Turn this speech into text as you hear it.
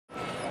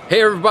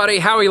Hey everybody,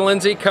 Howie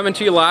Lindsey coming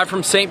to you live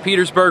from St.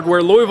 Petersburg,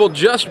 where Louisville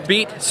just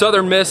beat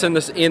Southern Miss in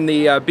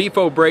the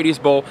Beefo Brady's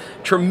Bowl.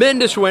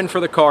 Tremendous win for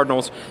the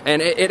Cardinals,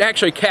 and it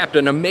actually capped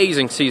an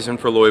amazing season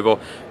for Louisville.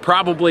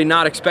 Probably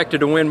not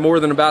expected to win more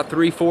than about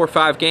 3, 4,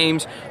 5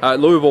 games.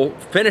 Louisville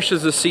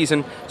finishes the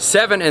season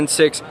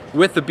 7-6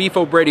 with the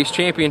Beefo Brady's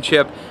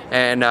championship,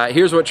 and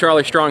here's what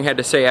Charlie Strong had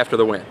to say after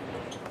the win.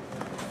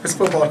 This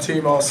football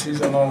team all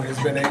season long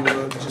has been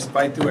able to just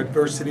fight through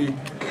adversity,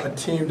 a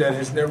team that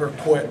has never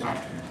quit.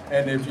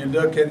 And if you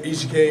look at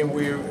each game,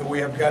 we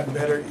have gotten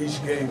better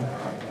each game.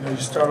 You know, you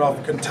start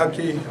off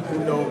Kentucky,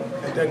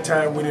 at that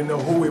time we didn't know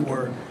who we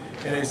were.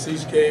 And it's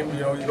each game,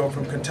 you go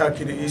from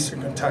Kentucky to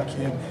Eastern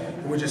Kentucky,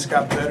 and we just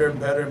got better and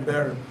better and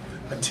better.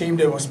 A team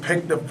that was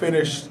picked to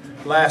finish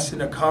last in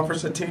the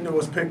conference, a team that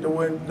was picked to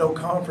win no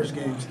conference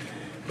games.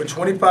 But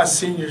 25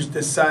 seniors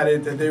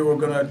decided that they were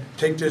going to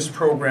take this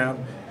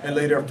program and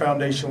lay their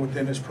foundation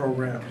within this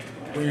program.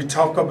 When you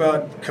talk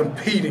about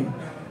competing,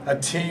 a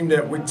team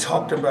that we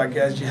talked about,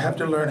 guys, you have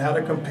to learn how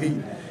to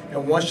compete.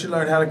 And once you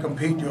learn how to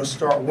compete, you'll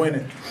start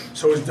winning.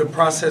 So it's the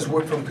process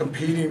went from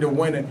competing to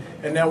winning,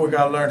 and now we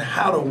got to learn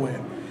how to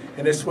win.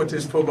 And that's what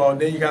this football, and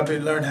then you got to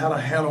learn how to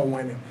handle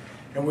winning.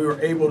 And we were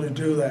able to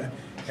do that.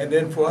 And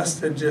then for us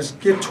to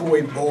just get to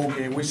a bowl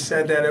game, we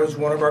said that it was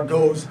one of our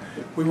goals.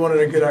 We wanted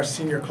to get our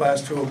senior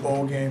class to a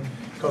bowl game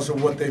because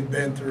of what they've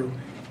been through.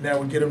 Now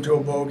we get them to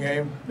a bowl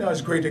game. Now it's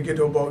great to get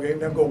to a bowl game.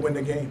 Now go win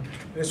the game.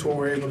 And that's what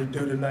we're able to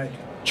do tonight.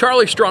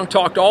 Charlie Strong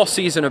talked all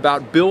season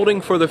about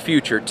building for the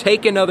future,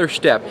 take another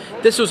step.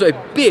 This was a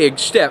big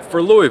step for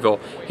Louisville.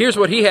 Here's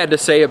what he had to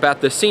say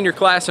about the senior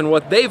class and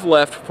what they've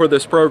left for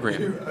this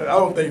program. I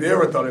don't think they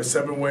ever thought it was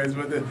 7 wins,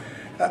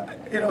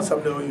 but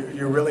something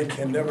you really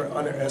can never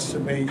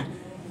underestimate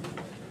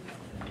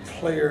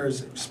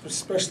players,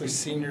 especially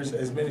seniors,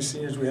 as many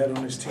seniors we had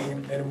on this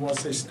team, and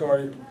once they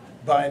started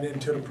buying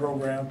into the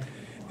program.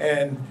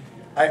 And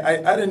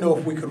I didn't know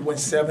if we could win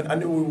 7. I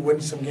knew we would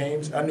win some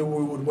games. I knew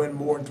we would win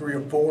more than 3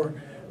 or 4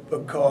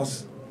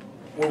 because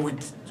when we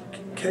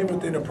came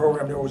within the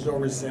program, there was no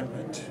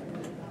resentment.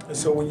 And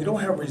so when you don't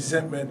have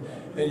resentment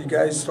and you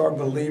guys start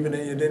believing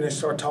it and then they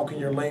start talking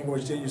your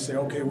language, then you say,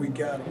 okay, we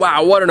got it.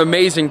 Wow, what an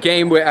amazing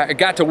game. I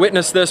got to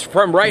witness this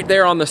from right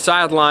there on the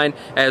sideline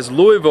as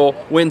Louisville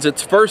wins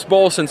its first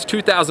bowl since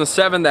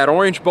 2007, that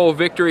Orange Bowl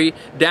victory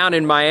down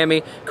in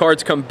Miami.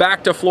 Cards come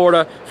back to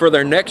Florida for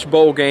their next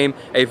bowl game,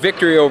 a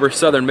victory over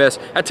Southern Miss.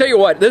 I tell you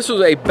what, this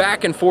was a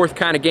back and forth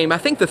kind of game. I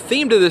think the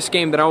theme to this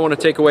game that I want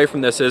to take away from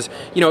this is,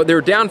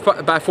 they're down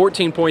by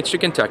 14 points to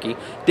Kentucky,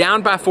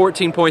 down by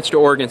 14 points to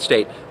Oregon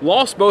State,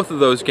 lost both of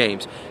those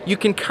games.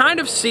 You can kind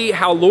of see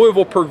how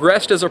Louisville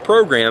progressed as a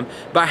program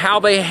by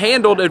how they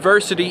handled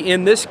adversity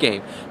in this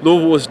game.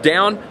 Louisville was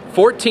down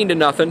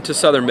 14-0 to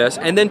Southern Miss,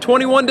 and then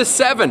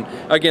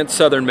 21-7 against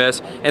Southern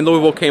Miss, and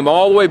Louisville came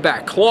all the way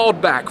back,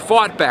 clawed back,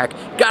 fought back,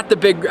 got the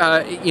big,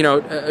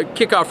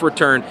 kickoff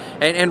return,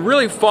 and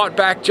really fought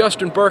back.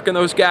 Justin Burke and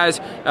those guys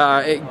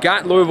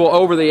got Louisville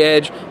over the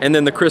edge, and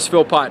then the Chris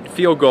Philpott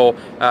field goal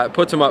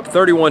puts them up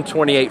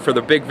 31-28 for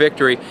the big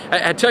victory.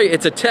 I tell you,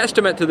 it's a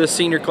testament to this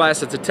senior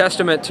class. It's a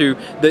testament to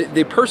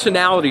the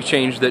personality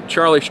change that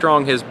Charlie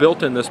Strong has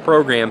built in this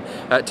program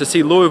to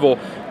see Louisville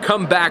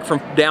come back from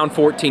down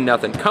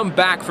 14-0, come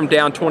back from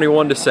down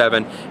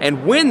 21-7,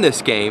 and win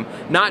this game,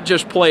 not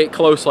just play it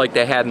close like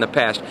they had in the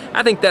past.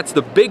 I think that's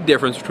the big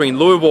difference between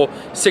Louisville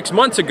 6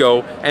 months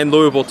ago and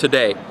Louisville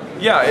today.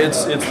 Yeah,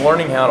 it's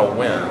learning how to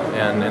win,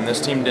 and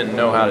this team didn't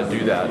know how to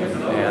do that,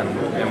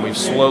 and we've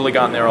slowly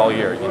gotten there all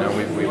year.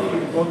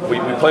 We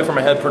play from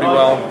ahead pretty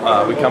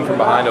well. We come from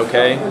behind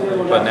okay,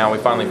 but now we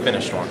finally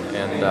finished one,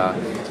 and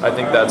I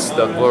think that's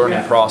the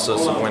learning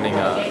process of winning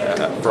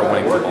for a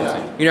winning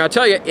football team. I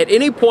tell you, at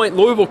any point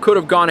Louisville could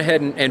have gone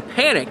ahead and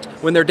panicked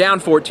when they're down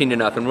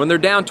 14-0, when they're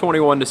down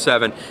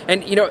 21-7,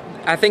 and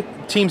I think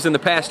teams in the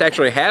past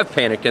actually have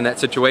panicked in that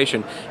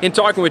situation. In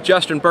talking with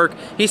Justin Burke,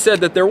 he said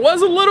that there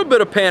was a little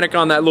bit of panic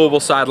on that Louisville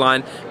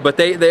sideline, but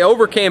they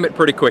overcame it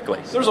pretty quickly.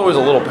 There's always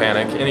a little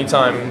panic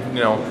anytime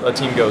a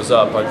team goes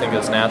up. I think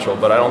it's natural,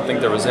 but I don't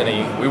think there was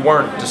any. We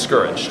weren't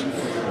discouraged.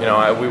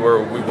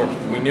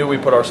 We knew we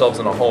put ourselves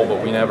in a hole,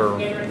 but we never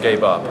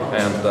gave up,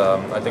 and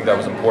I think that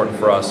was important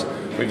for us.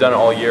 We've done it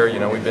all year.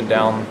 We've been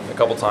down a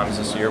couple times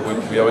this year.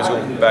 We always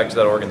go back to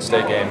that Oregon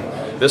State game.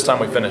 This time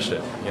we finished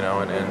it,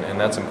 and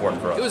that's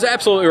important for us. It was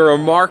absolutely a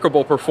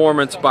remarkable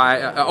performance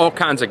by all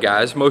kinds of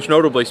guys, most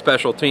notably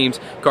special teams.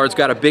 Cards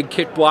got a big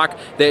kick block.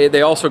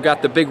 They also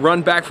got the big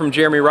run back from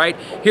Jeremy Wright.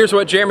 Here's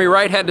what Jeremy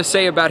Wright had to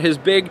say about his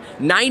big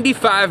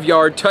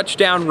 95-yard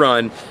touchdown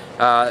run.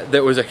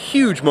 That was a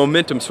huge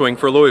momentum swing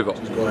for Louisville.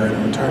 Just go ahead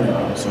and return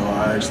it. So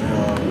I actually,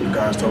 the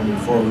guys told me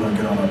before we were going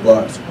to get on our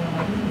blocks,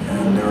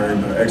 and they were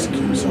able to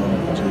execute, so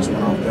I just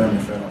went off them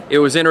and fed off. It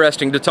was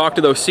interesting to talk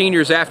to those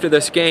seniors after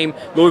this game.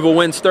 Louisville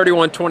wins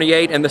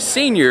 31-28, and the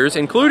seniors,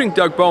 including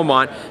Doug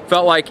Beaumont,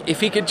 felt like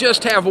if he could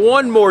just have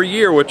one more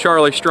year with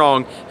Charlie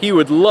Strong, he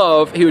would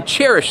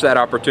cherish that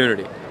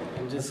opportunity.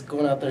 just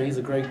going out there, he's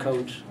a great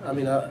coach. I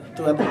mean,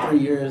 throughout the 3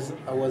 years,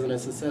 I wasn't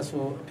as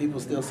successful. People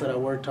still said I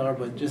worked hard,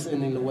 but just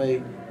ending the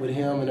way with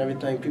him and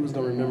everything, people's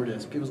going to remember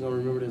this. People's going to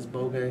remember this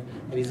bowl game,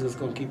 and he's just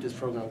going to keep this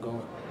program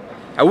going.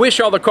 I wish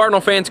all the Cardinal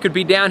fans could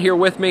be down here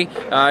with me.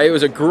 It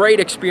was a great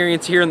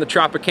experience here in the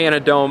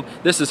Tropicana Dome.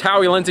 This is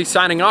Howie Lindsey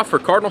signing off for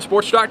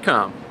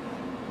CardinalSports.com.